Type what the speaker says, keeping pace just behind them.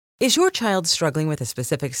Is your child struggling with a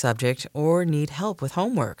specific subject or need help with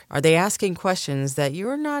homework? Are they asking questions that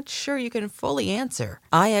you're not sure you can fully answer?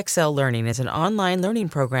 IXL Learning is an online learning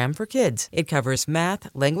program for kids. It covers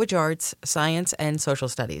math, language arts, science, and social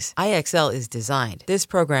studies. IXL is designed. This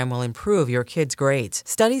program will improve your kids' grades.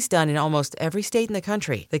 Studies done in almost every state in the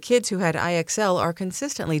country. The kids who had IXL are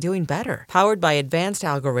consistently doing better. Powered by advanced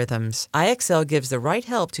algorithms, IXL gives the right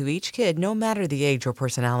help to each kid no matter the age or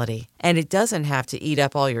personality. And it doesn't have to eat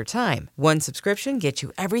up all your time. One subscription gets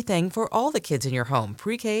you everything for all the kids in your home,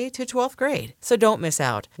 pre-K to 12th grade. So don't miss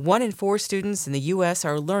out. 1 in 4 students in the U.S.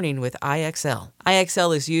 are learning with IXL.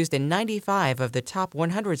 IXL is used in 95 of the top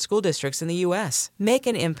 100 school districts in the U.S. Make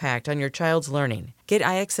an impact on your child's learning. Get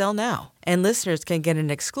IXL now. And listeners can get an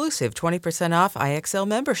exclusive 20% off IXL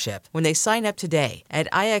membership when they sign up today at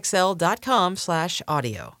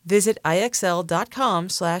IXL.com/audio. Visit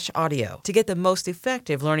IXL.com/audio to get the most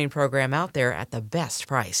effective learning program out there at the best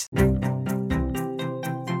price.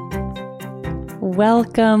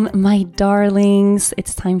 Welcome, my darlings.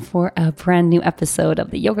 It's time for a brand new episode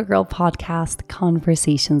of the Yoga Girl podcast,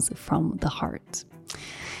 Conversations from the Heart.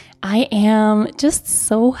 I am just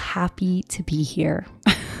so happy to be here.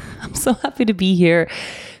 I'm so happy to be here,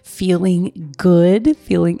 feeling good,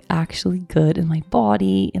 feeling actually good in my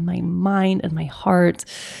body, in my mind, and my heart.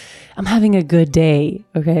 I'm having a good day,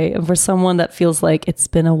 okay? And for someone that feels like it's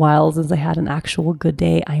been a while since I had an actual good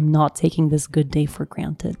day, I'm not taking this good day for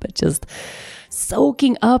granted, but just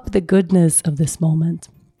soaking up the goodness of this moment.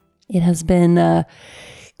 It has been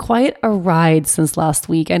quite a ride since last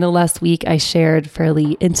week. I know last week I shared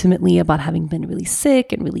fairly intimately about having been really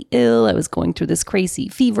sick and really ill. I was going through this crazy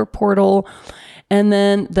fever portal. And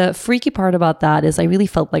then the freaky part about that is I really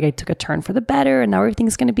felt like I took a turn for the better and now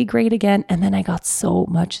everything's going to be great again. And then I got so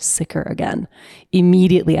much sicker again.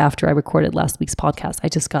 Immediately after I recorded last week's podcast, I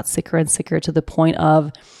just got sicker and sicker to the point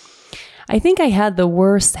of, I think I had the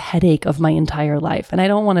worst headache of my entire life. And I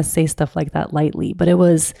don't want to say stuff like that lightly, but it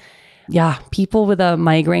was, yeah, people with a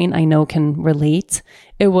migraine I know can relate.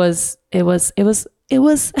 It was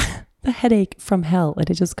the headache from hell. And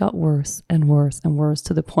it just got worse and worse and worse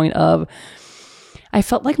to the point of, I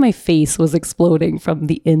felt like my face was exploding from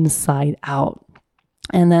the inside out.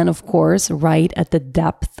 And then, of course, right at the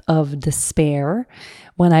depth of despair,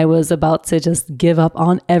 when I was about to just give up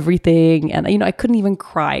on everything, and I couldn't even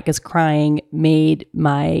cry because crying made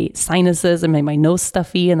my sinuses and made my nose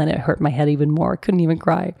stuffy, and then it hurt my head even more. I couldn't even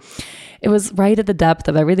cry. It was right at the depth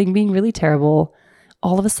of everything being really terrible.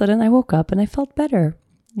 All of a sudden, I woke up and I felt better,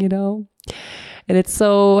 And it's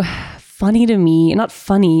so funny to me, not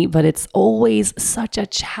funny, but it's always such a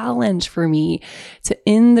challenge for me to,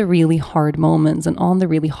 in the really hard moments and on the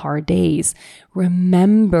really hard days,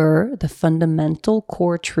 remember the fundamental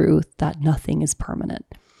core truth that nothing is permanent.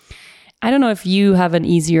 I don't know if you have an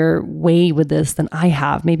easier way with this than I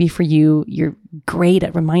have. Maybe for you, you're great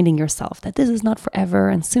at reminding yourself that this is not forever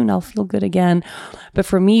and soon I'll feel good again. But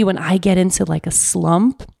for me, when I get into like a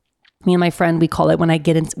slump, me and my friend, we call it when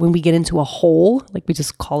we get into a hole, like we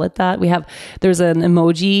just call it that. There's an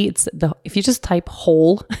emoji. If you just type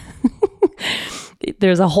hole,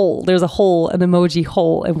 there's a hole, an emoji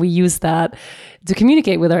hole. And we use that to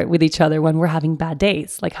communicate with each other when we're having bad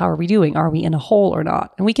days. Like, how are we doing? Are we in a hole or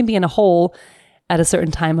not? And we can be in a hole at a certain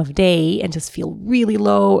time of day and just feel really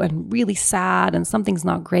low and really sad and something's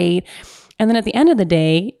not great. And then at the end of the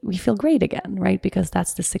day, we feel great again, right? Because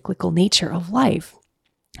that's the cyclical nature of life.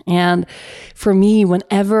 And for me,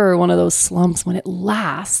 whenever one of those slumps, when it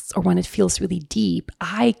lasts or when it feels really deep,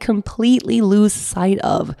 I completely lose sight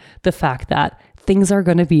of the fact that things are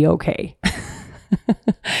going to be okay.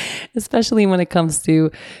 Especially when it comes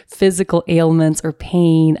to physical ailments or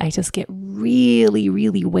pain, I just get really,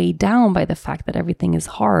 really weighed down by the fact that everything is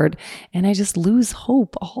hard and I just lose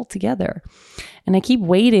hope altogether. And I keep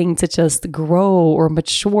waiting to just grow or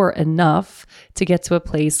mature enough to get to a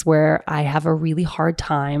place where I have a really hard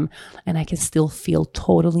time and I can still feel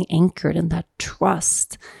totally anchored in that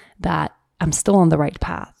trust that I'm still on the right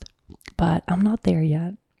path. But I'm not there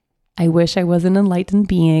yet. I wish I was an enlightened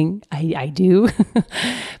being. I do,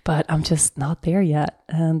 but I'm just not there yet.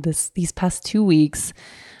 And these past 2 weeks,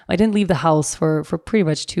 I didn't leave the house for pretty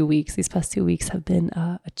much 2 weeks. These past 2 weeks have been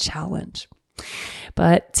a challenge.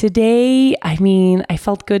 But today, I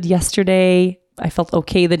felt good yesterday. I felt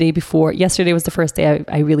okay the day before. Yesterday was the first day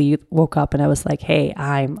I really woke up and I was like, hey,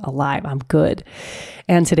 I'm alive. I'm good.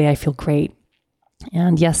 And today I feel great.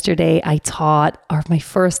 And yesterday I taught my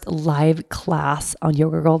first live class on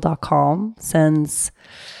yogagirl.com since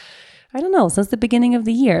the beginning of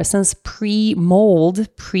the year, since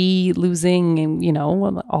pre-mold, pre-losing,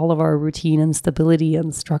 all of our routine and stability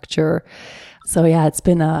and structure. So yeah, it's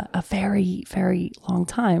been a very, very long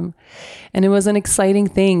time. And it was an exciting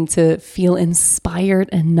thing to feel inspired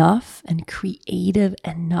enough and creative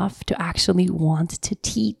enough to actually want to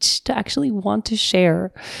teach, to actually want to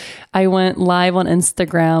share. I went live on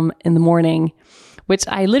Instagram in the morning, which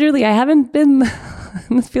I haven't been,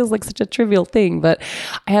 this feels like such a trivial thing, but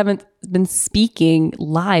I haven't been speaking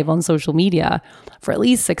live on social media for at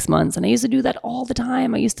least 6 months. And I used to do that all the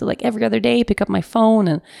time. I used to every other day pick up my phone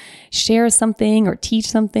and share something or teach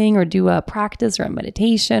something or do a practice or a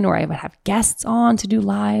meditation, or I would have guests on to do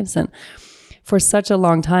lives. And for such a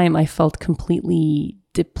long time, I felt completely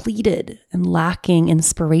depleted and lacking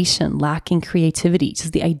inspiration, lacking creativity.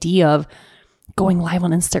 Just the idea of going live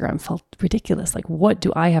on Instagram felt ridiculous. What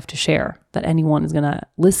do I have to share that anyone is going to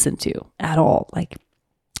listen to at all? It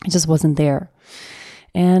just wasn't there.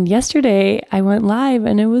 And yesterday I went live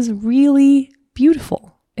and it was really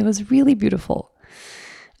beautiful. It was really beautiful.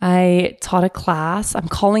 I taught a class. I'm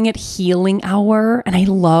calling it Healing Hour. And I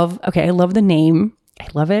love the name. I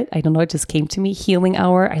love it. I don't know. It just came to me. Healing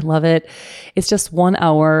Hour. I love it. It's just 1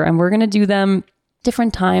 hour and we're going to do them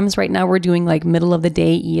different times. Right now we're doing middle of the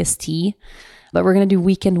day EST, but we're going to do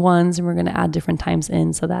weekend ones and we're going to add different times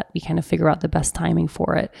in so that we kind of figure out the best timing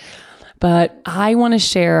for it. But I want to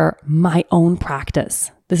share my own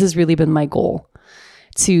practice. This has really been my goal,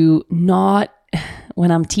 to not,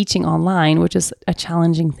 when I'm teaching online, which is a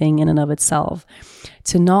challenging thing in and of itself,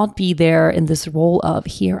 to not be there in this role of,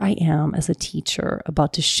 here I am as a teacher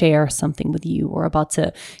about to share something with you or about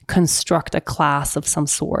to construct a class of some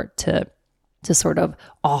sort to sort of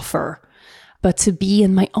offer, but to be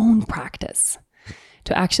in my own practice,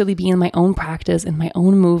 to actually be in my own practice, in my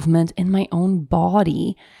own movement, in my own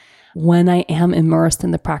body, when I am immersed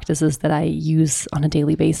in the practices that I use on a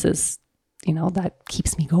daily basis, that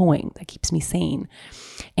keeps me going, that keeps me sane.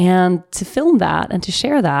 And to film that and to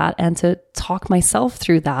share that and to talk myself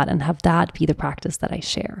through that and have that be the practice that I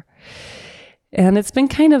share. And it's been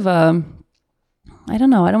kind of I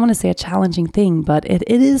don't want to say a challenging thing, but it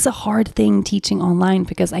is a hard thing teaching online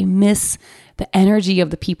because I miss the energy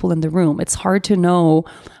of the people in the room. It's hard to know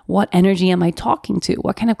what energy am I talking to?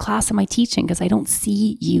 What kind of class am I teaching? Because I don't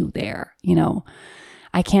see you there,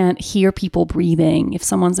 I can't hear people breathing. If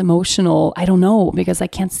someone's emotional, I don't know because I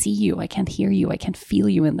can't see you. I can't hear you. I can't feel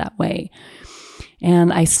you in that way.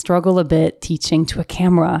 And I struggle a bit teaching to a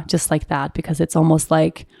camera just like that because it's almost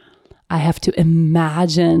like I have to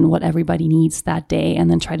imagine what everybody needs that day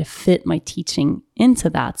and then try to fit my teaching into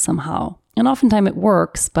that somehow. And oftentimes it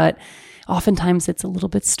works, but oftentimes it's a little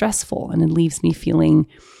bit stressful and it leaves me feeling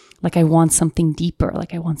like I want something deeper,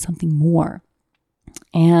 like I want something more.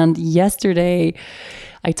 And yesterday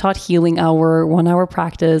I taught Healing Hour, 1 hour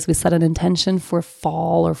practice. We set an intention for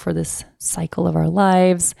fall or for this cycle of our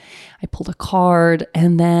lives. I pulled a card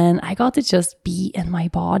and then I got to just be in my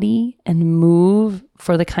body and move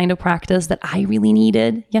for the kind of practice that I really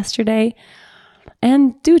needed yesterday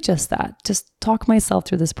and do just that. Just talk myself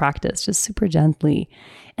through this practice, just super gently.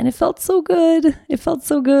 And it felt so good. It felt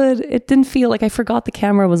so good. It didn't feel like I forgot the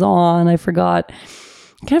camera was on. I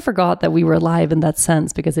kind of forgot that we were live in that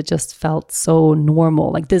sense because it just felt so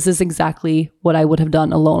normal. This is exactly what I would have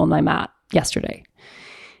done alone on my mat yesterday.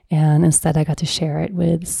 And instead I got to share it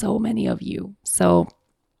with so many of you. So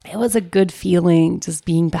it was a good feeling just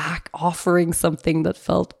being back, offering something that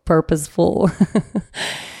felt purposeful.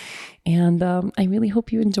 And I really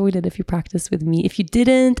hope you enjoyed it if you practiced with me. If you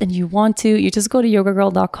didn't and you want to, you just go to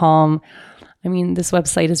yogagirl.com. This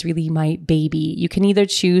website is really my baby. You can either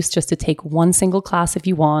choose just to take one single class if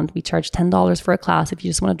you want. We charge $10 for a class if you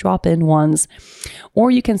just want to drop in once.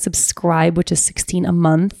 Or you can subscribe, which is $16 a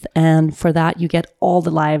month. And for that, you get all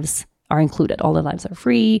the lives are included. All the lives are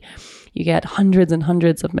free. You get hundreds and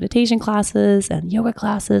hundreds of meditation classes and yoga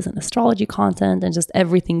classes and astrology content and just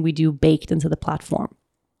everything we do baked into the platform.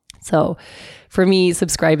 So for me,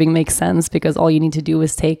 subscribing makes sense because all you need to do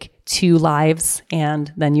is take 2 lives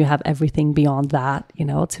and then you have everything beyond that,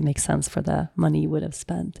 to make sense for the money you would have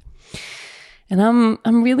spent. And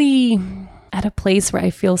I'm really at a place where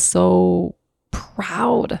I feel so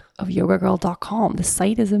proud of yogagirl.com. The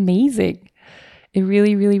site is amazing. It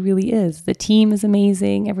really, really, really is. The team is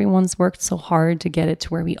amazing. Everyone's worked so hard to get it to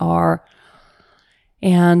where we are.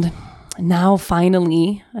 And now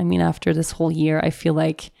finally, after this whole year, I feel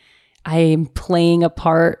like I'm playing a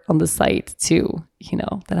part on the site too,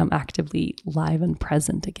 that I'm actively live and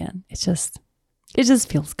present again. It just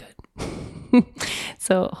feels good.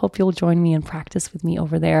 So hope you'll join me and practice with me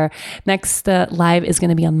over there. Next live is going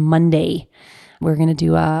to be on Monday. We're going to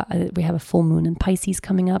do we have a full moon in Pisces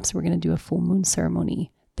coming up. So we're going to do a full moon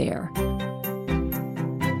ceremony there.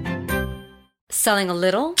 Selling a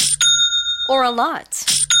little or a lot?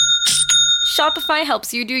 Shopify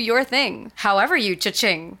helps you do your thing, however you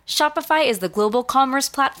cha-ching. Shopify is the global commerce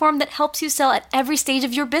platform that helps you sell at every stage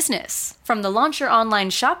of your business. From the launch your online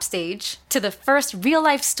shop stage, to the first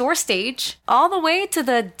real-life store stage, all the way to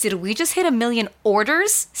the did we just hit 1 million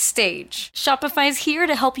orders stage. Shopify's here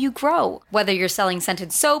to help you grow. Whether you're selling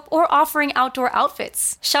scented soap or offering outdoor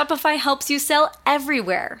outfits, Shopify helps you sell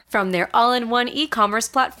everywhere. From their all-in-one e-commerce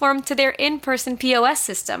platform to their in-person POS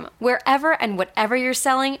system, wherever and whatever you're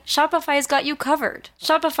selling, Shopify's got you covered.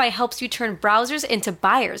 Shopify helps you turn browsers into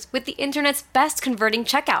buyers with the internet's best converting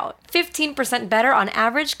checkout. 15% better on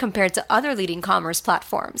average compared to other leading commerce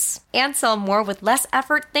platforms. And sell more with less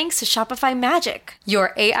effort thanks to Shopify Magic,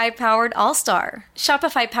 your AI-powered all-star.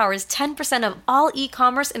 Shopify powers 10% of all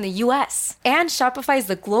e-commerce in the US. And Shopify is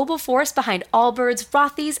the global force behind Allbirds,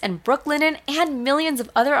 Rothy's, and Brooklinen, and millions of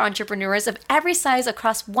other entrepreneurs of every size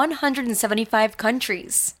across 175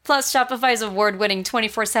 countries. Plus, Shopify's award-winning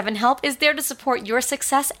 24/7 help is there to support your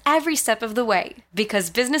success every step of the way. Because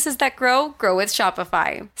businesses that grow, grow with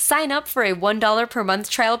Shopify. Sign up for a $1 per month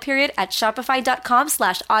trial period at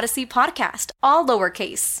shopify.com/Odyssey Podcast, all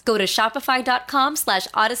lowercase. Go to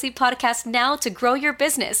shopify.com/Odyssey Podcast now to grow your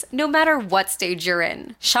business, no matter what stage you're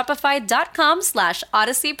in.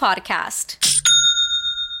 Shopify.com/Odyssey Podcast.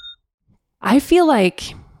 I feel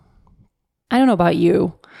like, I don't know about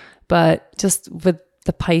you, but just with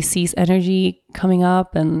the Pisces energy coming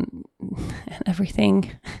up and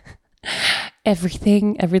everything,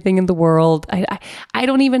 everything in the world. I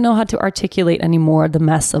don't even know how to articulate anymore the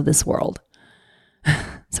mess of this world.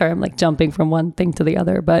 Sorry, I'm like jumping from one thing to the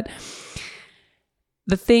other, but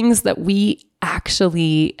the things that we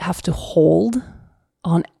actually have to hold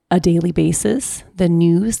on a daily basis, the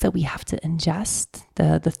news that we have to ingest,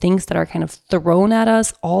 the things that are kind of thrown at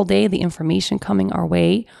us all day, the information coming our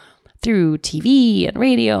way through TV and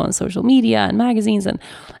radio and social media and magazines and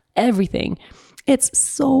everything. It's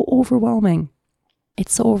so overwhelming.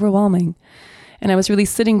 It's so overwhelming. And I was really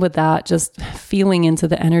sitting with that, just feeling into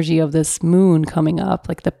the energy of this moon coming up,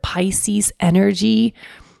 like the Pisces energy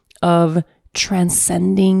of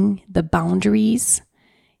transcending the boundaries.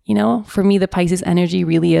 You know, for me, the Pisces energy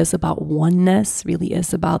really is about oneness, really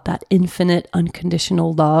is about that infinite,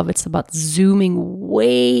 unconditional love. It's about zooming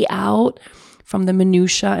way out from the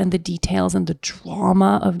minutia and the details and the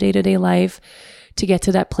drama of day-to-day life to get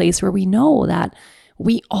to that place where we know that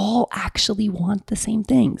we all actually want the same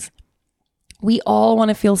things. We all want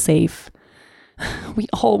to feel safe. We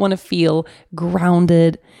all want to feel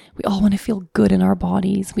grounded. We all want to feel good in our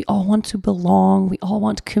bodies. We all want to belong. We all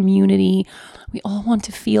want community. We all want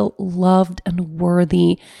to feel loved and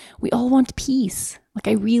worthy. We all want peace. Like,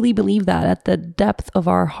 I really believe that at the depth of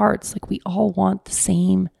our hearts. Like, we all want the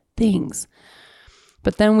same things.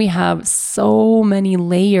 But then we have so many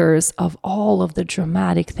layers of all of the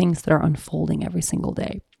dramatic things that are unfolding every single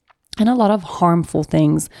day. And a lot of harmful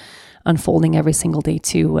things unfolding every single day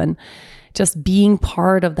too. And just being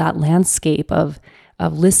part of that landscape of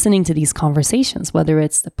listening to these conversations, whether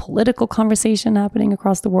it's the political conversation happening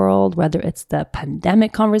across the world, whether it's the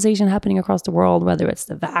pandemic conversation happening across the world, whether it's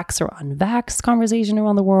the vax or unvaxxed conversation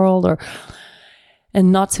around the world,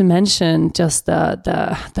 and not to mention just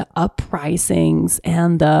the uprisings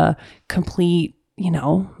and the complete,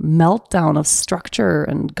 meltdown of structure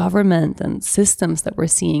and government and systems that we're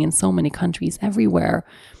seeing in so many countries everywhere.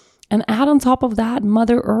 And add on top of that,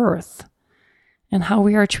 Mother Earth and how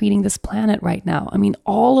we are treating this planet right now. I mean,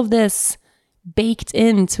 all of this baked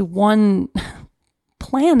into one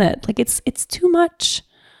planet, like it's too much.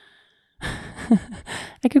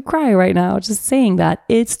 I could cry right now just saying that.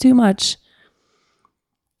 It's too much.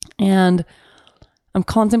 And I'm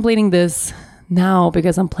contemplating this now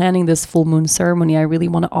because I'm planning this full moon ceremony. I really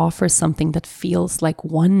want to offer something that feels like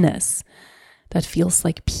oneness, that feels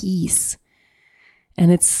like peace.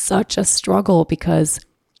 And it's such a struggle because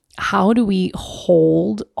how do we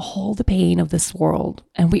hold all the pain of this world?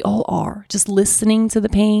 And we all are just listening to the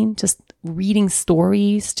pain, just reading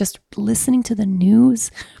stories, just listening to the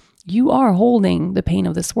news. You are holding the pain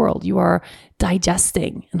of this world. You are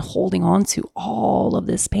digesting and holding on to all of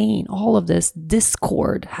this pain, all of this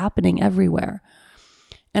discord happening everywhere.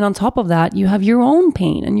 And on top of that, you have your own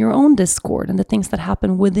pain and your own discord and the things that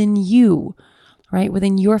happen within you, right?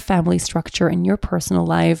 Within your family structure and your personal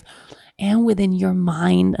life and within your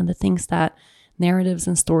mind and the things that narratives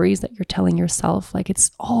and stories that you're telling yourself, like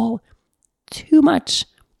it's all too much.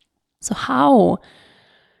 So how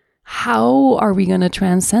are we going to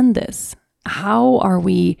transcend this? How are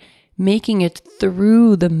we making it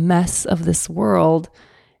through the mess of this world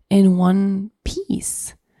in one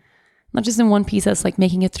piece? Not just in one piece as like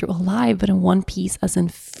making it through alive, but in one piece as in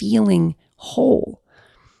feeling whole.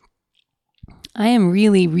 I am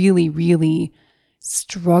really, really, really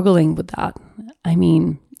struggling with that. I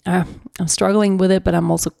mean, I'm struggling with it, but I'm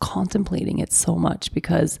also contemplating it so much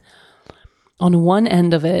because on one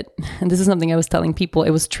end of it, and this is something I was telling people,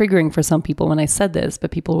 it was triggering for some people when I said this,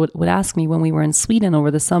 but people would ask me when we were in Sweden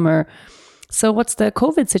over the summer, so what's the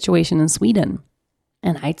COVID situation in Sweden?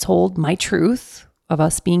 And I told my truth of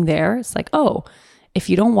us being there. It's like, oh, if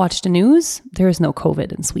you don't watch the news, there is no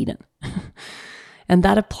COVID in Sweden. And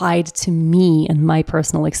that applied to me and my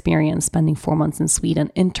personal experience spending 4 months in Sweden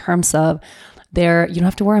in terms of there, you don't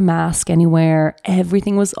have to wear a mask anywhere.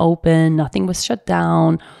 Everything was open. Nothing was shut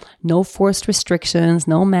down. No forced restrictions,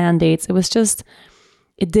 no mandates. It was just,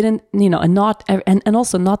 it didn't, and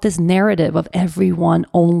also not this narrative of everyone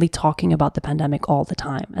only talking about the pandemic all the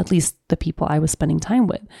time, at least the people I was spending time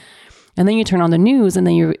with. And then you turn on the news and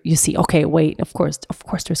then you see, okay, wait, of course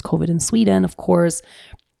there's COVID in Sweden. Of course,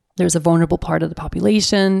 there's a vulnerable part of the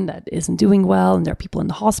population that isn't doing well, and there are people in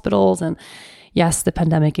the hospitals. And yes, the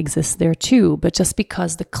pandemic exists there too. But just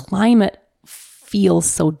because the climate feels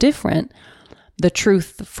so different, the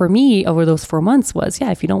truth for me over those 4 months was,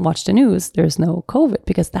 if you don't watch the news, there's no COVID,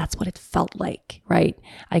 because that's what it felt like, right?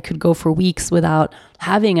 I could go for weeks without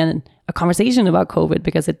having a conversation about COVID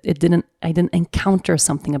because I didn't encounter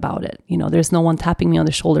something about it. There's no one tapping me on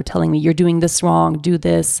the shoulder telling me, you're doing this wrong, do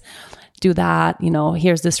this, do that,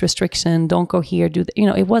 here's this restriction, don't go here, do that.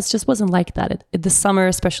 It wasn't like that. This summer,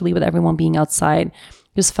 especially with everyone being outside,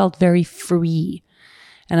 just felt very free.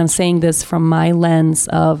 And I'm saying this from my lens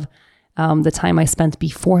of the time I spent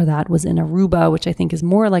before that was in Aruba, which I think is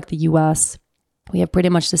more like the US. We have pretty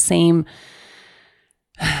much the same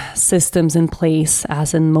systems in place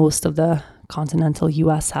as in most of the continental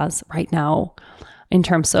US has right now, in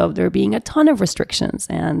terms of there being a ton of restrictions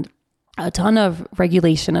and a ton of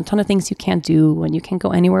regulation, a ton of things you can't do, and you can't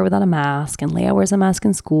go anywhere without a mask, and Leia wears a mask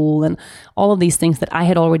in school, and all of these things that I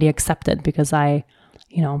had already accepted because I'm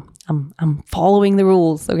following the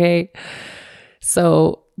rules. Okay.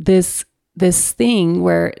 So this thing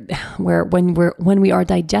where when we are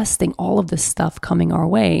digesting all of this stuff coming our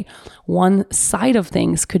way, one side of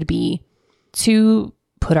things could be to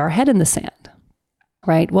put our head in the sand,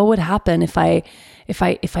 right? What would happen if I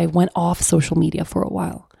went off social media for a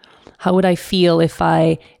while? How would I feel if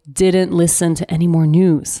I didn't listen to any more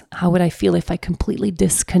news? How would I feel if I completely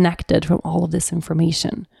disconnected from all of this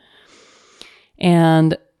information?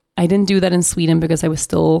 And I didn't do that in Sweden because I was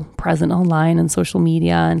still present online and social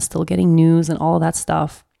media and still getting news and all of that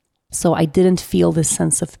stuff. So I didn't feel this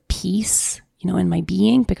sense of peace, in my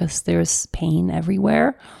being, because there's pain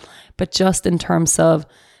everywhere. But just in terms of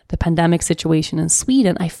the pandemic situation in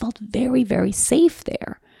Sweden, I felt very, very safe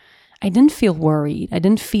there. I didn't feel worried. I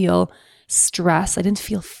didn't feel stress. I didn't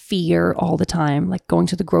feel fear all the time, like going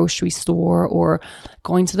to the grocery store or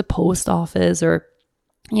going to the post office or,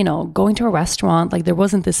 going to a restaurant. Like there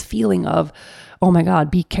wasn't this feeling of, oh my God,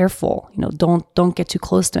 be careful. Don't get too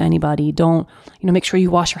close to anybody. Don't, make sure you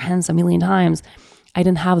wash your hands a million times. I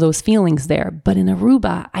didn't have those feelings there. But in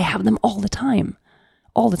Aruba, I have them all the time.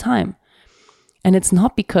 And it's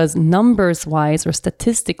not because numbers wise or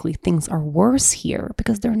statistically things are worse here,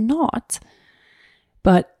 because they're not.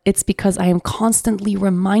 But it's because I am constantly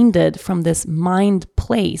reminded from this mind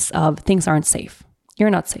place of things aren't safe. You're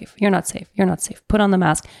not safe. You're not safe. You're not safe. Put on the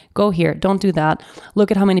mask. Go here. Don't do that. Look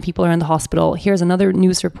at how many people are in the hospital. Here's another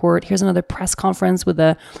news report. Here's another press conference with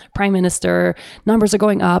the prime minister. Numbers are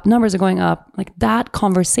going up. Numbers are going up. Like that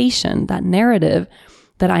conversation, that narrative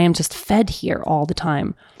that I am just fed here all the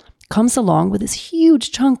time comes along with this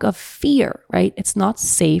huge chunk of fear, right? It's not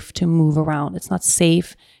safe to move around. It's not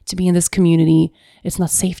safe to be in this community. It's not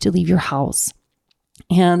safe to leave your house.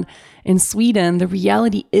 And in Sweden, the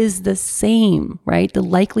reality is the same, right? The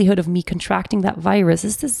likelihood of me contracting that virus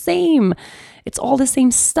is the same. It's all the same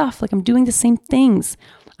stuff. Like I'm doing the same things.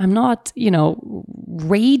 I'm not,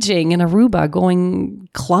 raging in Aruba, going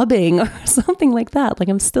clubbing or something like that. Like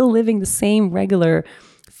I'm still living the same regular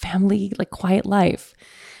family, like quiet life.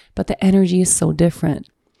 But the energy is so different.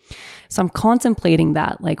 So I'm contemplating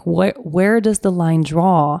that, like where does the line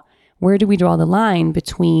draw? Where do we draw the line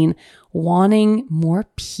between wanting more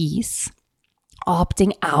peace,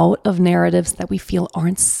 opting out of narratives that we feel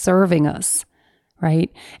aren't serving us,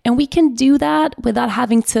 right? And we can do that without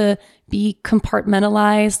having to be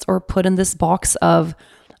compartmentalized or put in this box of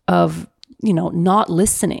not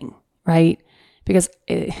listening, right? Because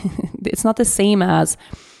it's not the same as,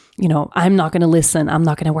 I'm not going to listen. I'm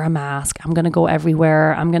not going to wear a mask. I'm going to go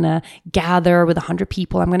everywhere. I'm going to gather with 100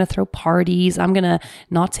 people. I'm going to throw parties. I'm going to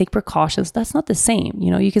not take precautions. That's not the same.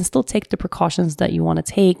 You can still take the precautions that you want to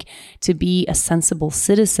take to be a sensible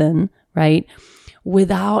citizen right?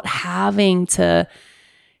 Without having to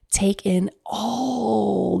take in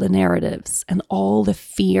all the narratives and all the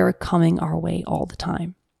fear coming our way all the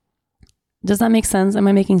time. Does that make sense? Am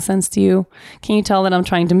I making sense to you? Can you tell that I'm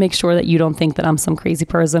trying to make sure that you don't think that I'm some crazy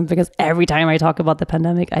person? Because every time I talk about the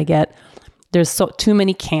pandemic, there's too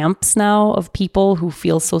many camps now of people who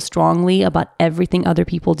feel so strongly about everything other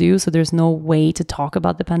people do. So there's no way to talk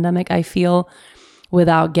about the pandemic, I feel,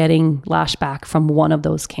 without getting lashback from one of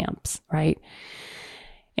those camps, right?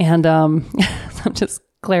 And I'm just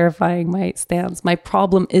clarifying my stance. My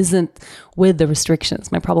problem isn't with the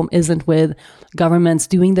restrictions. My problem isn't with governments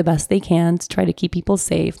doing the best they can to try to keep people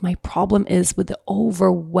safe. My problem is with the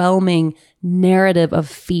overwhelming narrative of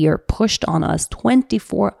fear pushed on us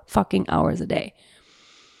 24 fucking hours a day.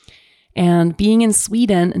 And being in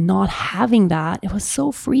Sweden and not having that, it was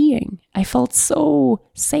so freeing. I felt so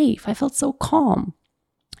safe. I felt so calm.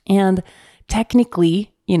 And technically,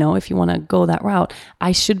 if you want to go that route,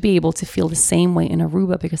 I should be able to feel the same way in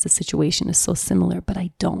Aruba because the situation is so similar, but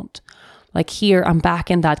I don't. Like here, I'm back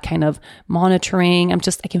in that kind of monitoring. I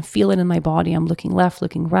can feel it in my body. I'm looking left,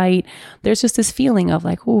 looking right. There's just this feeling of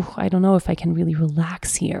like, oh, I don't know if I can really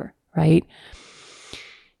relax here, right?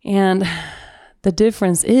 And the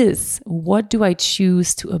difference is, what do I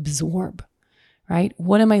choose to absorb, right?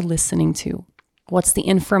 What am I listening to? What's the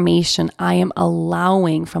information I am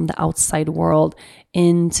allowing from the outside world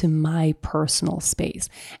into my personal space?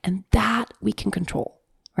 And that we can control,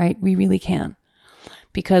 right? We really can.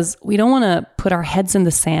 Because we don't want to put our heads in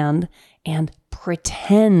the sand and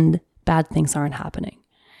pretend bad things aren't happening,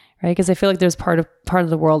 right? Because I feel like there's part of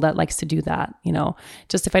the world that likes to do that,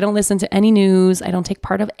 Just if I don't listen to any news, I don't take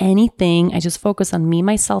part of anything, I just focus on me,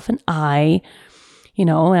 myself, and I,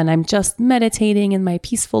 and I'm just meditating in my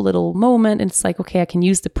peaceful little moment. And it's like, okay, I can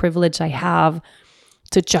use the privilege I have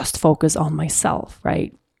to just focus on myself,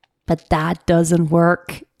 right? But that doesn't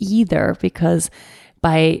work either, because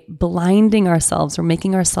by blinding ourselves or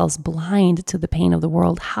making ourselves blind to the pain of the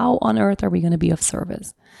world, how on earth are we going to be of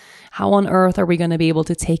service? How on earth are we going to be able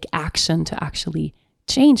to take action to actually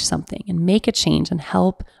change something and make a change and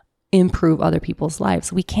help improve other people's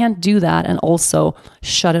lives? We can't do that and also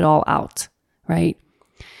shut it all out, right?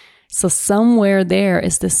 So somewhere there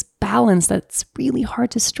is this balance that's really hard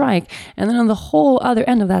to strike. And then on the whole other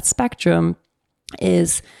end of that spectrum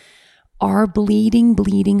is our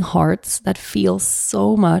bleeding hearts that feel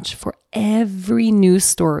so much for every news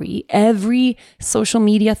story, every social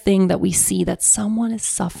media thing that we see that someone is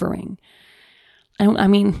suffering. I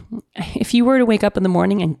mean, if you were to wake up in the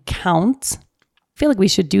morning and count, I feel like we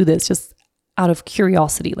should do this just out of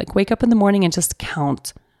curiosity. Like wake up in the morning and just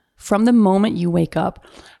count from the moment you wake up,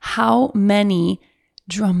 how many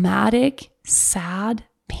dramatic, sad,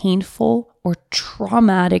 painful, or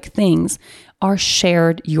traumatic things are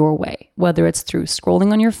shared your way, whether it's through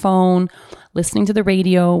scrolling on your phone, listening to the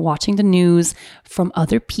radio, watching the news, from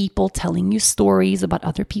other people telling you stories about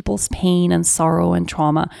other people's pain and sorrow and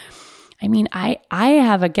trauma. I mean, I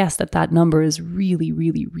have a guess that number is really,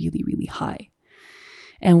 really, really, really high.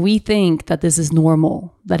 And we think that this is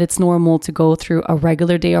normal, that it's normal to go through a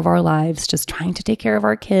regular day of our lives, just trying to take care of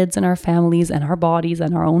our kids and our families and our bodies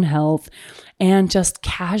and our own health, and just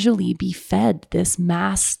casually be fed this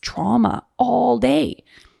mass trauma all day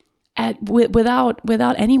without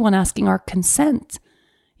anyone asking our consent,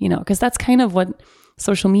 because that's kind of what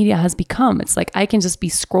social media has become. It's like I can just be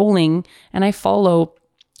scrolling and I follow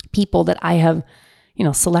people that I have,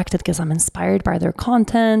 selected because I'm inspired by their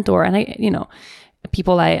content,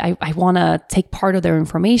 people I want to take part of their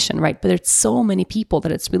information, right? But there's so many people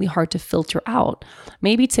that it's really hard to filter out.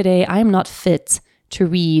 Maybe today I'm not fit to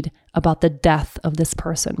read about the death of this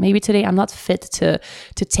person. Maybe today I'm not fit to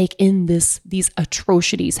take in these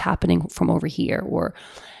atrocities happening from over here.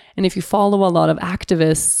 And if you follow a lot of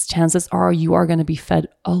activists, chances are you are going to be fed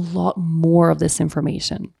a lot more of this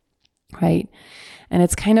information, right? And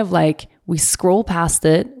it's kind of like we scroll past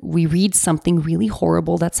it, we read something really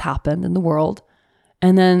horrible that's happened in the world,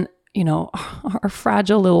 and then, our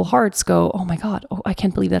fragile little hearts go, oh my God, I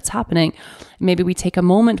can't believe that's happening. Maybe we take a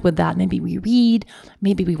moment with that. Maybe we read,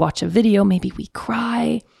 maybe we watch a video, maybe we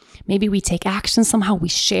cry, maybe we take action somehow. We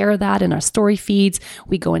share that in our story feeds.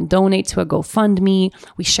 We go and donate to a GoFundMe.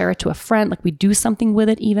 We share it to a friend, like we do something with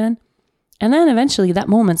it even. And then eventually that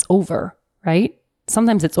moment's over, right?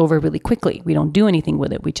 Sometimes it's over really quickly. We don't do anything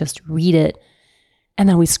with it. We just read it. And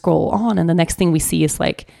then we scroll on. And the next thing we see is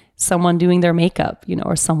like someone doing their makeup,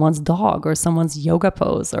 or someone's dog or someone's yoga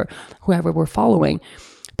pose or whoever we're following.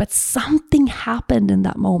 But something happened in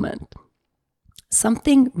that moment.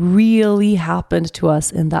 Something really happened to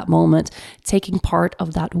us in that moment, taking part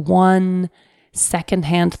of that one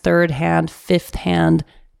secondhand, third hand, fifth hand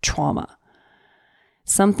trauma.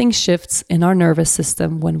 Something shifts in our nervous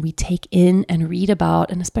system when we take in and read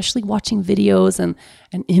about, and especially watching videos and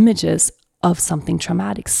images of something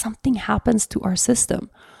traumatic. Something happens to our system.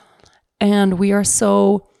 And we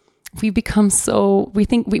think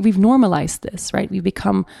we've normalized this, right? We've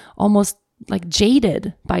become almost like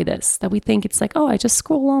jaded by this, that we think it's like, oh, I just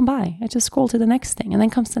scroll on by. I just scroll to the next thing, and then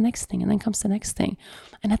comes the next thing, and then comes the next thing.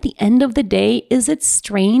 And at the end of the day, is it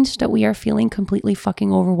strange that we are feeling completely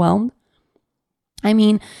fucking overwhelmed? I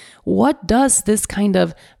mean, what does this kind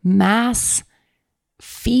of mass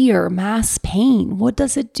fear, mass pain, what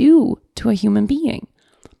does it do to a human being?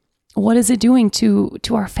 What is it doing to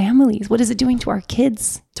our families? What is it doing to our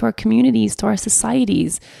kids, to our communities, to our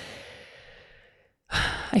societies?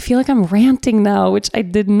 I feel like I'm ranting now, which I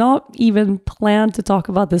did not even plan to talk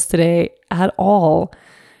about this today at all.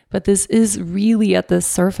 But this is really at the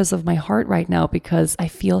surface of my heart right now because I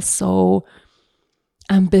feel so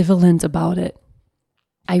ambivalent about it.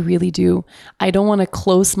 I really do. I don't want to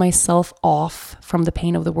close myself off from the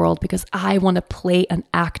pain of the world because I want to play an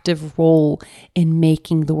active role in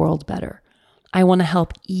making the world better. I want to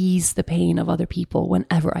help ease the pain of other people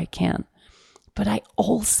whenever I can. But I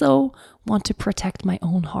also want to protect my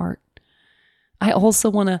own heart. I also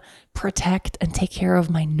want to protect and take care of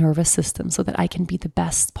my nervous system so that I can be the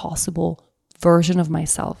best possible version of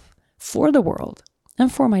myself for the world and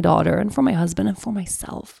for my daughter and for my husband and for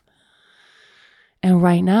myself. And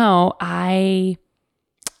right now, I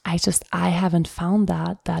haven't found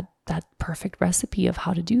that perfect recipe of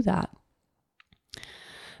how to do that.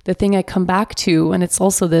 The thing I come back to, and it's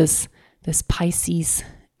also this Pisces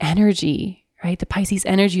energy, right? The Pisces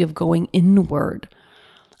energy of going inward,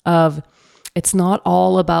 of it's not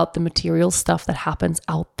all about the material stuff that happens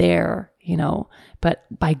out there, but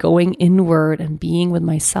by going inward and being with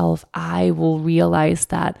myself, I will realize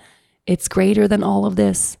that it's greater than all of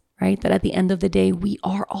this. Right? That at the end of the day, we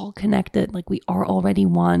are all connected, like we are already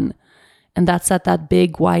one. And that's at that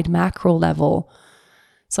big, wide macro level.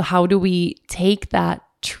 So how do we take that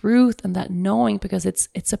truth and that knowing, because it's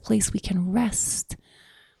a place we can rest,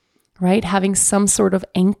 right? Having some sort of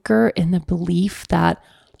anchor in the belief that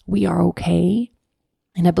we are okay,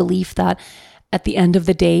 in a belief that at the end of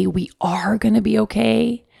the day, we are going to be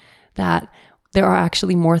okay, that there are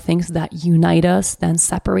actually more things that unite us than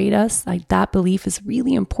separate us. Like that belief is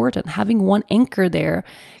really important. Having one anchor there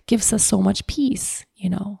gives us so much peace,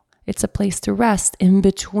 It's a place to rest in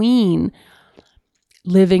between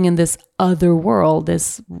living in this other world,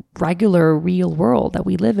 this regular, real world that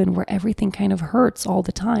we live in where everything kind of hurts all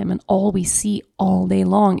the time. And all we see all day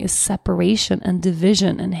long is separation and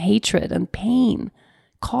division and hatred and pain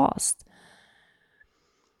caused.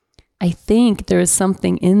 I think there is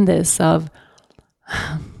something in this of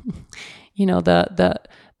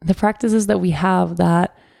the practices that we have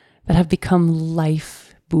that have become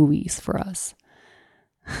life buoys for us.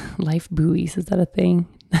 Life buoys, is that a thing?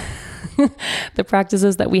 The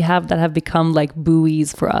practices that we have that have become like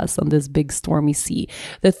buoys for us on this big stormy sea.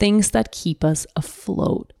 The things that keep us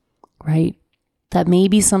afloat, right? That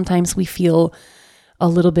maybe sometimes we feel a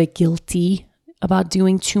little bit guilty about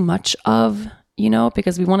doing too much of,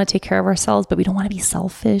 because we want to take care of ourselves, but we don't want to be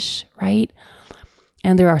selfish, right?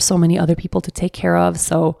 And there are so many other people to take care of.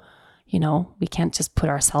 So, we can't just put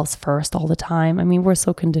ourselves first all the time. I mean, we're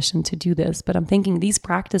so conditioned to do this, but I'm thinking these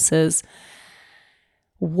practices,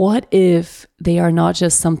 what if they are not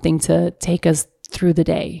just something to take us through the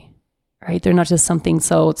day, right? They're not just something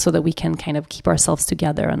so that we can kind of keep ourselves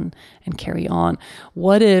together and carry on.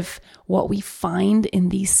 What if what we find in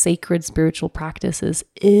these sacred spiritual practices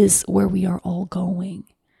is where we are all going?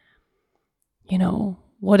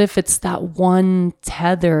 What if it's that one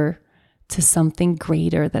tether to something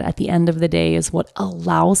greater that at the end of the day is what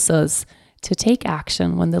allows us to take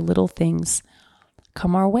action when the little things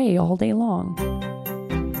come our way all day long?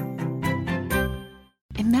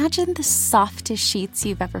 Imagine the softest sheets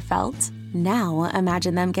you've ever felt. Now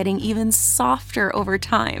imagine them getting even softer over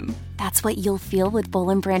time. That's what you'll feel with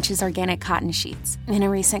Boll & Branch's organic cotton sheets. In a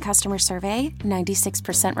recent customer survey,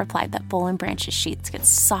 96% replied that Boll & Branch's sheets get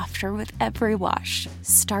softer with every wash.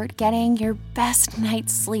 Start getting your best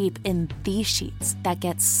night's sleep in these sheets that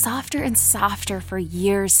get softer and softer for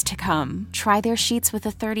years to come. Try their sheets with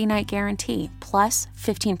a 30-night guarantee, plus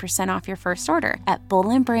 15% off your first order at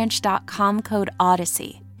bollandbranch.com, code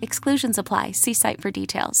Odyssey. Exclusions apply. See site for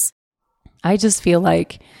details. I just feel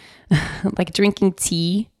like drinking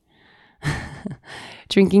tea.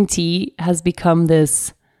 Drinking tea has become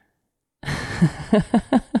this,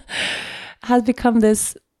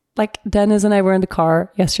 like Dennis and I were in the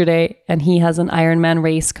car yesterday and he has an Ironman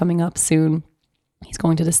race coming up soon. He's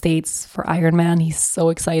going to the States for Ironman. He's so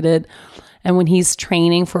excited. And when he's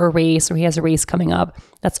training for a race or he has a race coming up,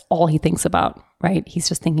 that's all he thinks about, right? He's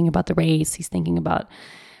just thinking about the race. He's thinking about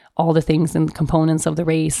all the things and components of the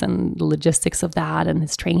race and the logistics of that and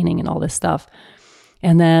his training and all this stuff.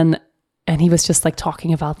 And he was just like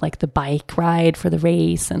talking about like the bike ride for the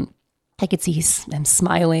race. And I could see him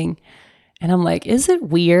smiling. And I'm like, is it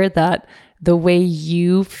weird that the way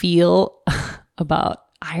you feel about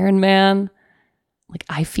Ironman, like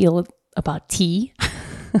I feel about tea?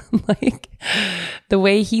 Like the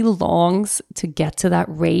way he longs to get to that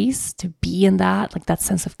race, to be in that, like that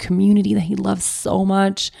sense of community that he loves so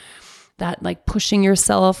much, that like pushing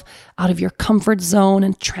yourself out of your comfort zone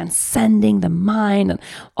and transcending the mind and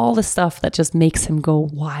all the stuff that just makes him go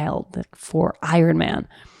wild for Ironman.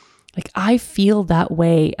 Like I feel that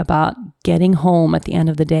way about getting home at the end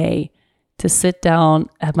of the day to sit down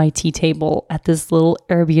at my tea table at this little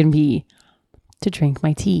Airbnb to drink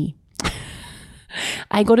my tea.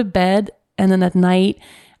 I go to bed and then at night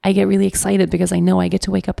I get really excited because I know I get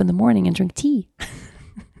to wake up in the morning and drink tea.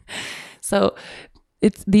 So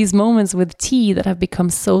it's these moments with tea that have become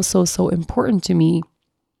so important to me.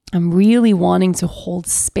 I'm really wanting to hold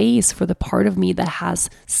space for the part of me that has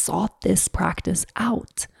sought this practice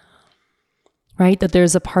out, right? That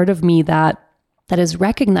there's a part of me that is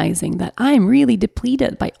recognizing that I'm really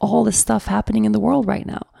depleted by all the stuff happening in the world right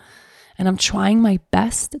now. And I'm trying my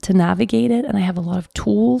best to navigate it. And I have a lot of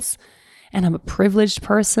tools and I'm a privileged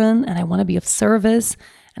person and I want to be of service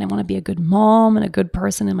and I want to be a good mom and a good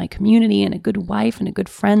person in my community and a good wife and a good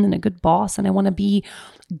friend and a good boss. And I want to be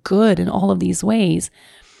good in all of these ways.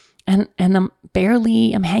 And I'm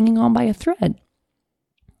hanging on by a thread.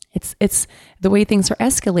 It's the way things are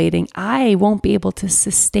escalating. I won't be able to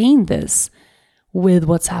sustain this with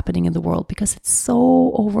what's happening in the world because it's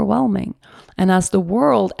so overwhelming. And as the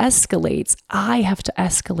world escalates, I have to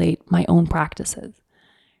escalate my own practices,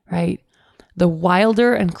 right? The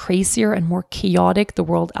wilder and crazier and more chaotic the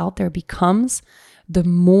world out there becomes, the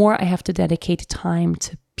more I have to dedicate time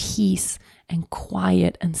to peace and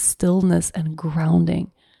quiet and stillness and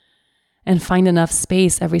grounding, and find enough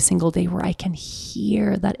space every single day where I can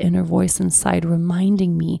hear that inner voice inside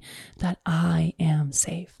reminding me that I am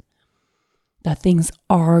safe, that things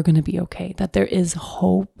are going to be okay, that there is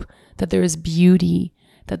hope, that there is beauty,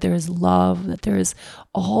 that there is love, that there is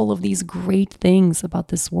all of these great things about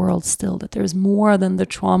this world still, that there's more than the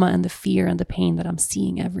trauma and the fear and the pain that I'm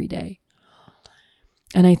seeing every day.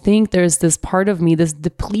 And I think there's this part of me, this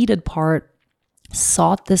depleted part,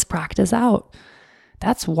 sought this practice out.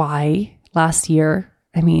 That's why last year,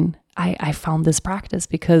 I found this practice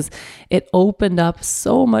because it opened up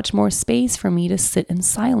so much more space for me to sit in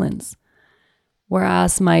silence.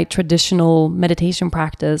 Whereas my traditional meditation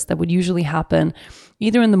practice that would usually happen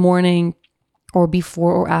either in the morning or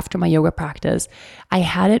before or after my yoga practice, I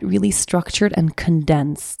had it really structured and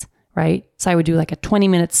condensed, right? So I would do like a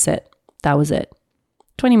 20-minute sit. That was it.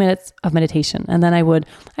 20 minutes of meditation. And then I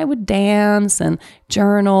would dance and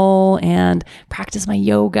journal and practice my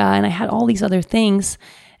yoga. And I had all these other things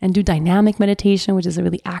and do dynamic meditation, which is a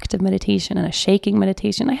really active meditation, and a shaking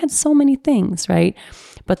meditation. I had so many things, right?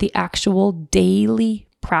 But the actual daily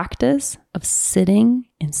practice of sitting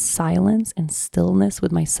in silence and stillness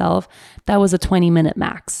with myself, that was a 20-minute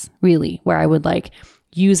max, really, where I would like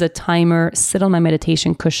use a timer, sit on my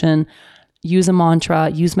meditation cushion, use a mantra,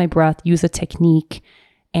 use my breath, use a technique,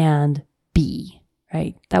 and be,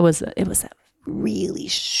 right? It was a really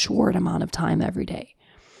short amount of time every day.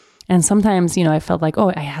 And sometimes, I felt like,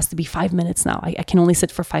 it has to be 5 minutes now. I can only sit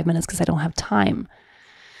for 5 minutes because I don't have time.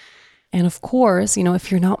 And of course,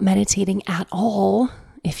 if you're not meditating at all,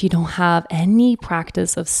 if you don't have any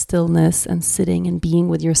practice of stillness and sitting and being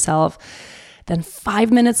with yourself, then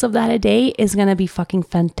 5 minutes of that a day is going to be fucking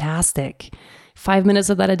fantastic. 5 minutes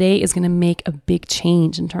of that a day is going to make a big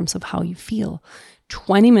change in terms of how you feel.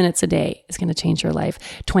 20 minutes a day is going to change your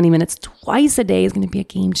life. 20 minutes twice a day is going to be a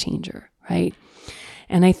game changer, right?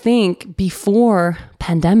 And I think before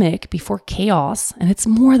pandemic, before chaos, and it's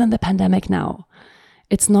more than the pandemic now.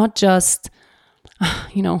 It's not just,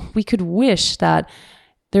 we could wish that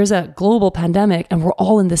there's a global pandemic and we're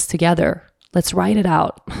all in this together. Let's ride it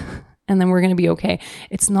out and then we're going to be okay.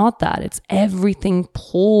 It's not that. It's everything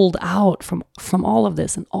pulled out from all of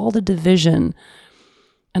this and all the division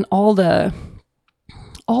and all the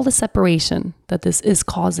separation that this is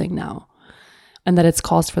causing now and that it's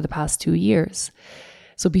caused for the past 2 years.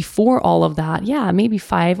 So before all of that, maybe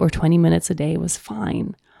 5 or 20 minutes a day was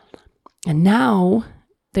fine. And now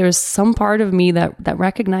there's some part of me that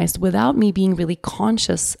recognized, without me being really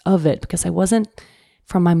conscious of it, because I wasn't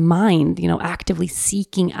from my mind, actively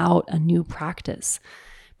seeking out a new practice.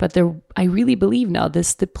 But I really believe now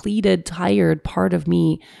this depleted, tired part of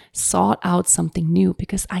me sought out something new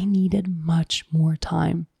because I needed much more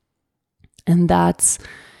time. And that's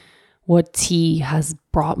what tea has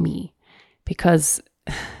brought me. Because,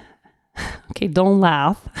 okay, don't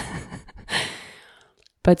laugh.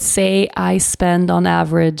 But say I spend on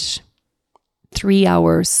average 3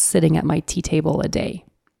 hours sitting at my tea table a day.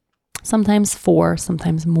 Sometimes 4,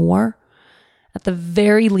 sometimes more. At the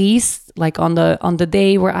very least, like on the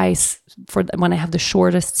day where when I have the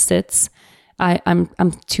shortest sits, I'm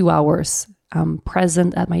 2 hours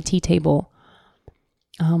present at my tea table,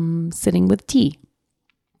 sitting with tea.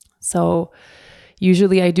 So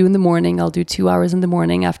usually I do in the morning. I'll do 2 hours in the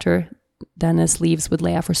morning after Dennis leaves with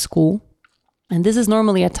Leia for school. And this is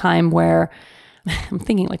normally a time where I'm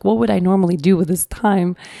thinking like, what would I normally do with this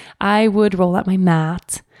time? I would roll out my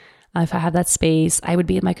mat. If I have that space, I would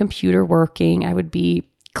be at my computer working. I would be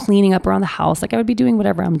cleaning up around the house. Like I would be doing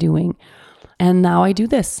whatever I'm doing. And now I do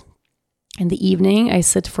this. In the evening, I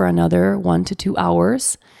sit for another 1 to 2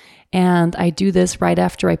 hours. And I do this right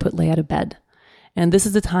after I put Leia to bed. And this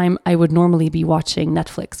is the time I would normally be watching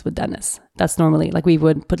Netflix with Dennis. That's normally like we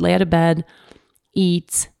would put Leia to bed,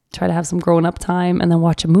 eat, try to have some grown-up time, and then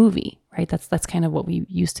watch a movie, right? That's kind of what we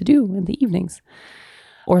used to do in the evenings.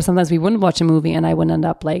 Or sometimes we wouldn't watch a movie and I would end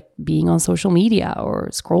up like being on social media or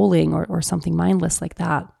scrolling or something mindless like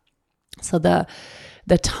that. So the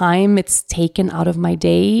time it's taken out of my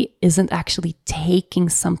day isn't actually taking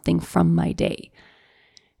something from my day,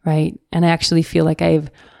 right? And I actually feel like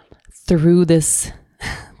through this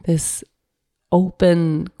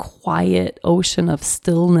open, quiet ocean of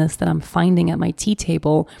stillness that I'm finding at my tea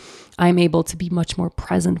table, I'm able to be much more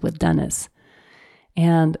present with Dennis.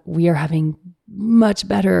 And we are having much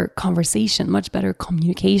better conversation, much better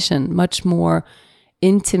communication, much more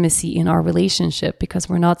intimacy in our relationship because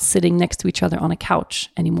we're not sitting next to each other on a couch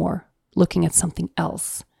anymore, looking at something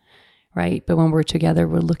else, right? But when we're together,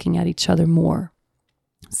 we're looking at each other more.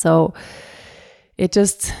 So it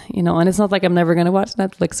just, and it's not like I'm never going to watch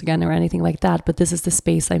Netflix again or anything like that, but this is the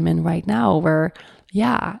space I'm in right now where,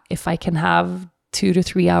 if I can have 2 to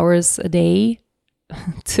 3 hours a day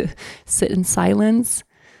to sit in silence,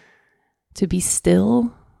 to be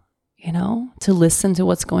still, to listen to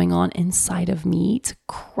what's going on inside of me, to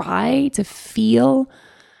cry, to feel,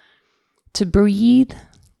 to breathe,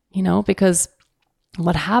 because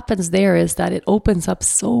what happens there is that it opens up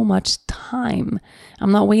so much time.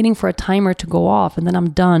 I'm not waiting for a timer to go off and then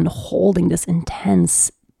I'm done holding this intense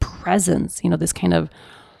presence, this kind of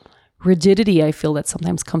rigidity I feel that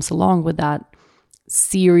sometimes comes along with that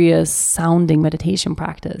serious sounding meditation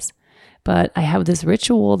practice. But I have this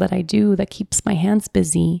ritual that I do that keeps my hands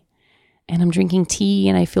busy, and I'm drinking tea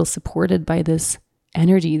and I feel supported by this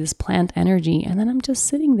energy, this plant energy. And then I'm just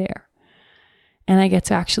sitting there and I get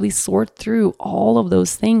to actually sort through all of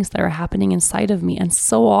those things that are happening inside of me. And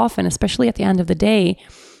so often, especially at the end of the day,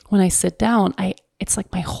 when I sit down, it's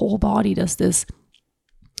like my whole body does this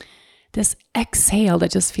exhale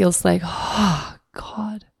that just feels like, oh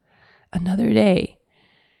God, another day,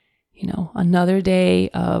 another day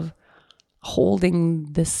of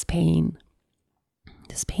holding this pain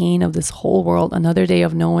of this whole world, another day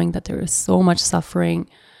of knowing that there is so much suffering,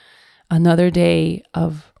 another day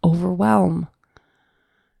of overwhelm.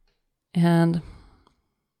 And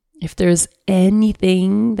if there's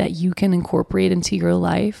anything that you can incorporate into your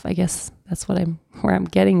life, I guess that's where I'm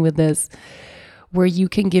getting with this, where you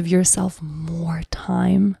can give yourself more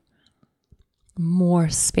time, more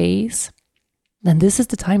space, then this is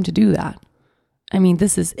the time to do that. I mean,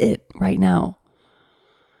 this is it right now.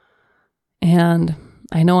 And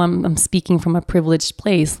I know I'm speaking from a privileged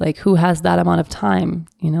place, like who has that amount of time,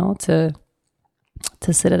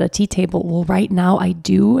 to sit at a tea table? Well, right now I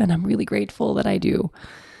do, and I'm really grateful that I do.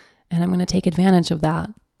 And I'm going to take advantage of that.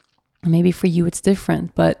 Maybe for you it's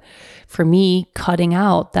different, but for me, cutting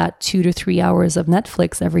out that 2 to 3 hours of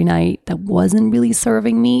Netflix every night that wasn't really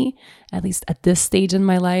serving me, at least at this stage in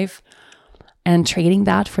my life, and trading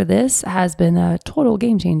that for this has been a total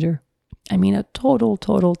game changer. I mean, a total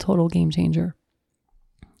game changer.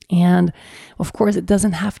 And of course, it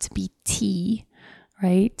doesn't have to be tea,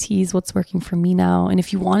 right? Tea is what's working for me now. And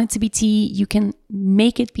if you want it to be tea, you can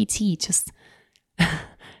make it be tea. Just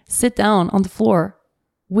sit down on the floor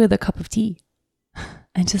with a cup of tea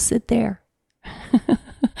and just sit there.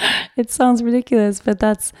 It sounds ridiculous, but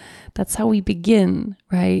that's how we begin,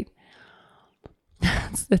 right?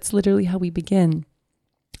 That's literally how we begin.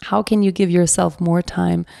 How can you give yourself more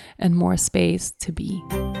time and more space to be?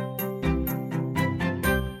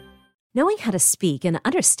 Knowing how to speak and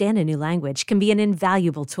understand a new language can be an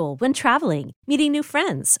invaluable tool when traveling, meeting new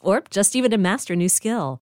friends, or just even to master a new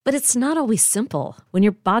skill. But it's not always simple when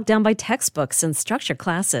you're bogged down by textbooks and structured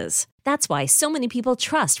classes. That's why so many people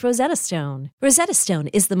trust Rosetta Stone. Rosetta Stone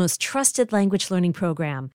is the most trusted language learning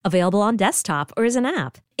program, available on desktop or as an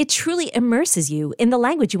app. It truly immerses you in the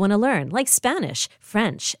language you want to learn, like Spanish,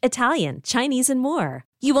 French, Italian, Chinese, and more.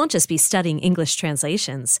 You won't just be studying English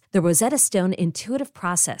translations. The Rosetta Stone intuitive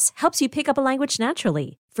process helps you pick up a language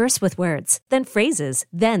naturally, first with words, then phrases,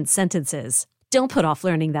 then sentences. Don't put off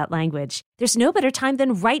learning that language. There's no better time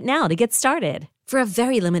than right now to get started. For a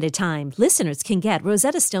very limited time, listeners can get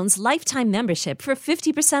Rosetta Stone's lifetime membership for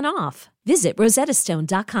 50% off. Visit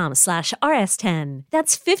rosettastone.com/rs10.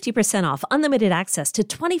 That's 50% off unlimited access to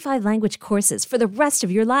 25 language courses for the rest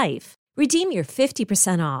of your life. Redeem your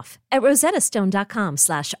 50% off at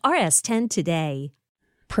rosettastone.com/rs10 today.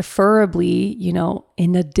 Preferably,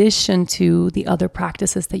 in addition to the other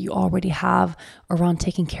practices that you already have around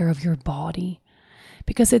taking care of your body.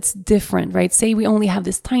 Because it's different, right? Say we only have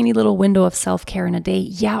this tiny little window of self-care in a day.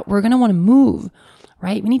 Yeah, we're going to want to move,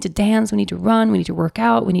 right? We need to dance, we need to run, we need to work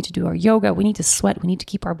out, we need to do our yoga, we need to sweat, we need to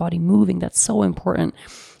keep our body moving. That's so important.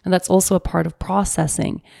 And that's also a part of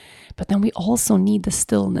processing. But then we also need the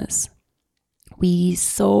stillness. We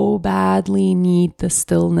so badly need the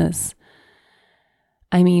stillness.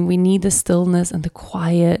 I mean, we need the stillness and the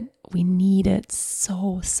quiet. We need it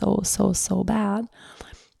so bad.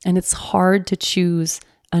 And it's hard to choose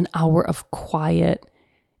an hour of quiet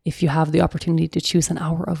if you have the opportunity to choose an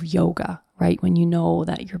hour of yoga, right? When you know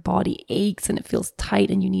that your body aches and it feels tight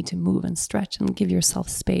and you need to move and stretch and give yourself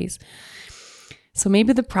space. So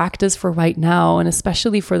maybe the practice for right now, and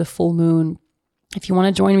especially for the full moon, if you want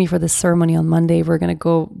to join me for this ceremony on Monday, we're going to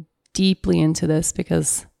go deeply into this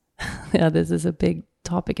because this is a big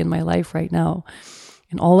topic in my life right now.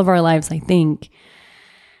 In all of our lives, I think.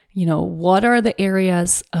 What are the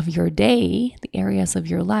areas of your day, the areas of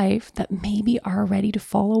your life that maybe are ready to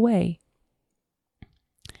fall away?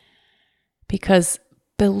 Because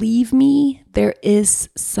believe me, there is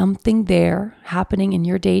something there happening in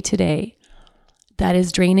your day to day that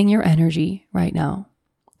is draining your energy right now,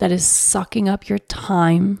 that is sucking up your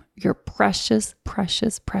time, your precious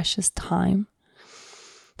time,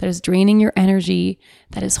 that is draining your energy,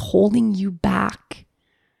 that is holding you back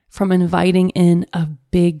from inviting in a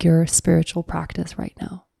bigger spiritual practice right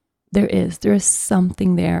now. There is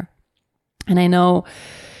something there. And I know,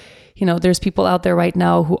 there's people out there right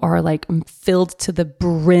now who are like filled to the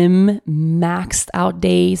brim, maxed out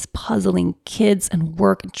days, puzzling kids and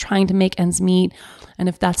work and trying to make ends meet. And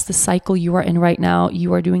if that's the cycle you are in right now,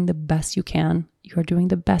 you are doing the best you can. You are doing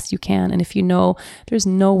the best you can. And if you know there's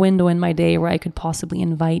no window in my day where I could possibly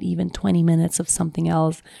invite even 20 minutes of something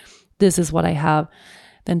else, this is what I have.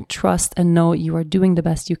 Then trust and know you are doing the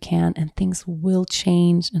best you can and things will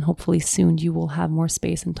change. And hopefully soon you will have more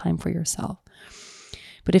space and time for yourself.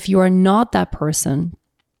 But if you are not that person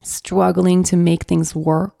struggling to make things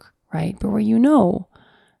work, right? But where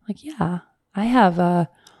I have a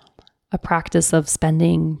practice of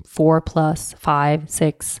spending 4 plus 5,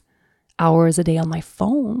 6 hours a day on my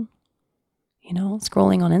phone,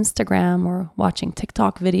 scrolling on Instagram or watching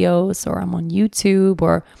TikTok videos, or I'm on YouTube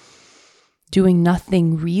or doing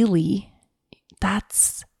nothing really.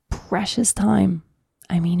 That's precious time.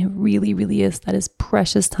 I mean, it really, really is. That is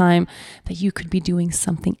precious time that you could be doing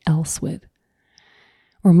something else with.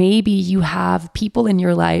 Or maybe you have people in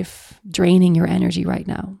your life draining your energy right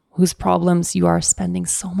now, whose problems you are spending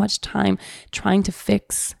so much time trying to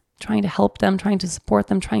fix, trying to help them, trying to support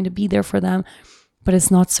them, trying to be there for them, but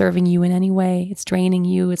it's not serving you in any way. It's draining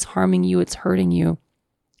you, it's harming you, it's hurting you.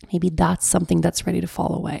 Maybe that's something that's ready to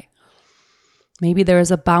fall away. Maybe there is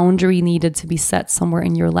a boundary needed to be set somewhere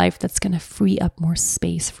in your life that's going to free up more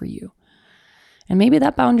space for you. And maybe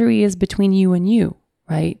that boundary is between you and you,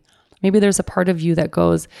 right? Maybe there's a part of you that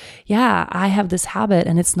goes, yeah, I have this habit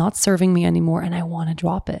and it's not serving me anymore and I want to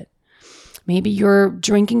drop it. Maybe you're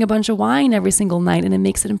drinking a bunch of wine every single night and it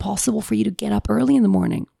makes it impossible for you to get up early in the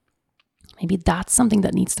morning. Maybe that's something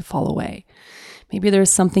that needs to fall away. Maybe there's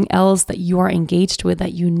something else that you are engaged with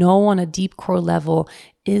that on a deep core level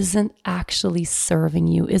isn't actually serving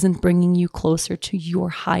you, isn't bringing you closer to your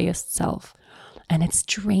highest self. And it's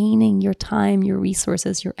draining your time, your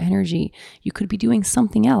resources, your energy. You could be doing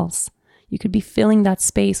something else. You could be filling that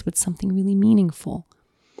space with something really meaningful.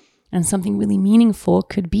 And something really meaningful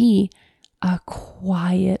could be a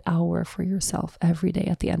quiet hour for yourself every day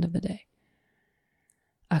at the end of the day.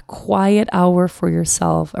 A quiet hour for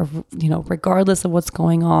yourself, regardless of what's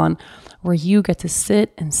going on, where you get to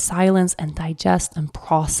sit in silence and digest and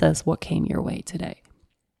process what came your way today.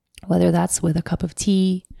 whether that's with a cup of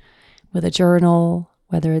tea, with a journal,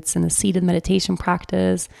 whether it's in a seated meditation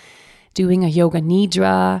practice, doing a yoga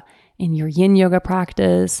nidra, in your yin yoga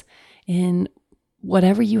practice, in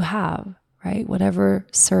whatever you have, right? Whatever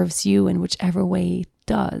serves you in whichever way it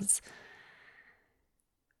does.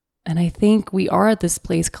 And I think we are at this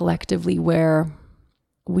place collectively where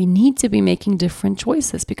we need to be making different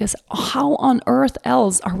choices, because how on earth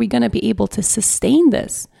else are we going to be able to sustain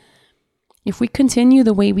this? If we continue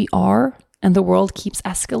the way we are and the world keeps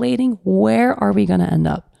escalating, where are we going to end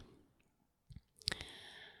up?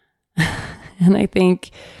 And I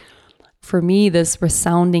think for me, this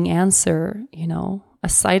resounding answer,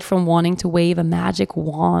 aside from wanting to wave a magic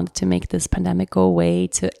wand to make this pandemic go away,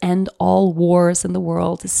 to end all wars in the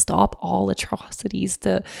world, to stop all atrocities,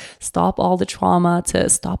 to stop all the trauma, to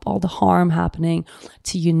stop all the harm happening,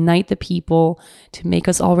 to unite the people, to make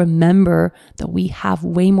us all remember that we have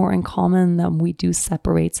way more in common than we do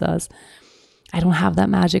separates us. I don't have that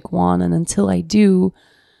magic wand, and until I do,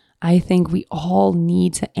 I think we all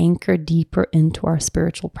need to anchor deeper into our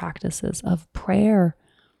spiritual practices of prayer,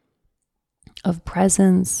 of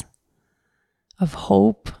presence, of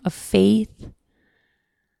hope, of faith.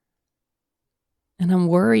 And I'm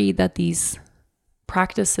worried that these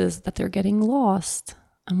practices, that they're getting lost.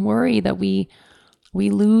 I'm worried that we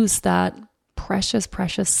lose that precious,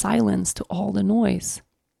 precious silence to all the noise.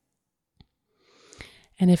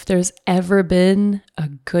 And if there's ever been a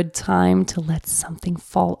good time to let something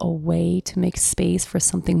fall away, to make space for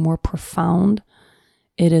something more profound,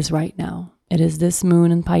 it is right now. It is this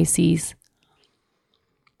moon in Pisces.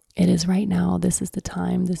 It is right now. This is the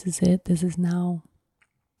time. This is it. This is now.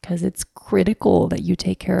 Because it's critical that you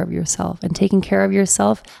take care of yourself. And taking care of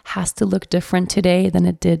yourself has to look different today than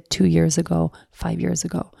it did 2 years ago, 5 years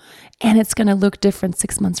ago. And it's going to look different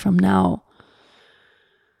 6 months from now.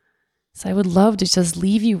 So I would love to just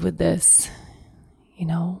leave you with this.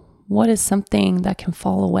 What is something that can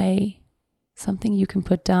fall away? Something you can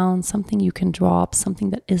put down, something you can drop, something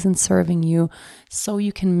that isn't serving you, so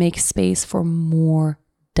you can make space for more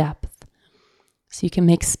depth. So you can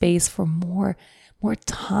make space for more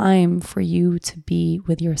time for you to be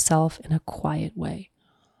with yourself in a quiet way.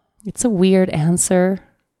 It's a weird answer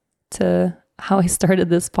to how I started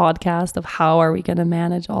this podcast of how are we going to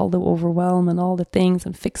manage all the overwhelm and all the things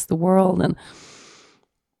and fix the world, and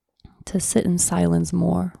to sit in silence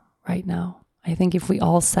more right now. I think if we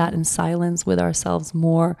all sat in silence with ourselves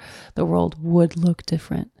more, the world would look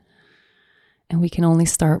different. And we can only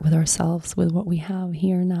start with ourselves, with what we have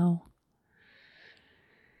here now.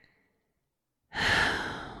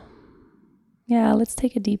 Yeah, let's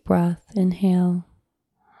take a deep breath. Inhale.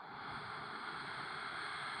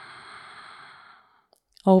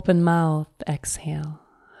 Open mouth, exhale.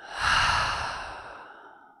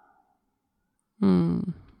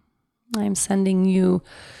 I'm sending you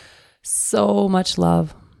so much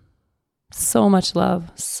love. So much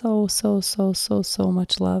love. So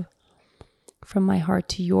much love. From my heart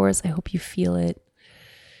to yours. I hope you feel it.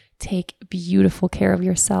 Take beautiful care of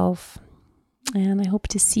yourself. And I hope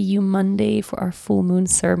to see you Monday for our full moon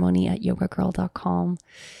ceremony at yogagirl.com.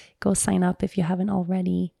 Go sign up if you haven't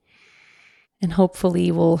already. And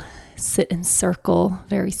hopefully we'll sit in circle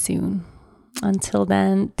very soon. Until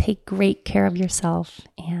then, take great care of yourself.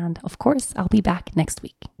 And of course, I'll be back next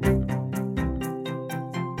week.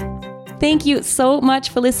 Thank you so much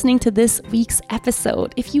for listening to this week's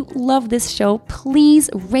episode. If you love this show,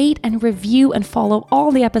 please rate and review and follow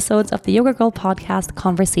all the episodes of the Yoga Girl podcast,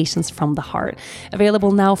 Conversations from the Heart.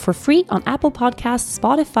 Available now for free on Apple Podcasts,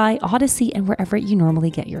 Spotify, Odyssey, and wherever you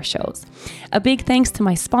normally get your shows. A big thanks to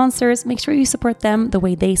my sponsors. Make sure you support them the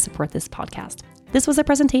way they support this podcast. This was a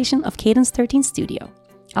presentation of Cadence 13 Studio.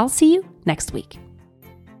 I'll see you next week.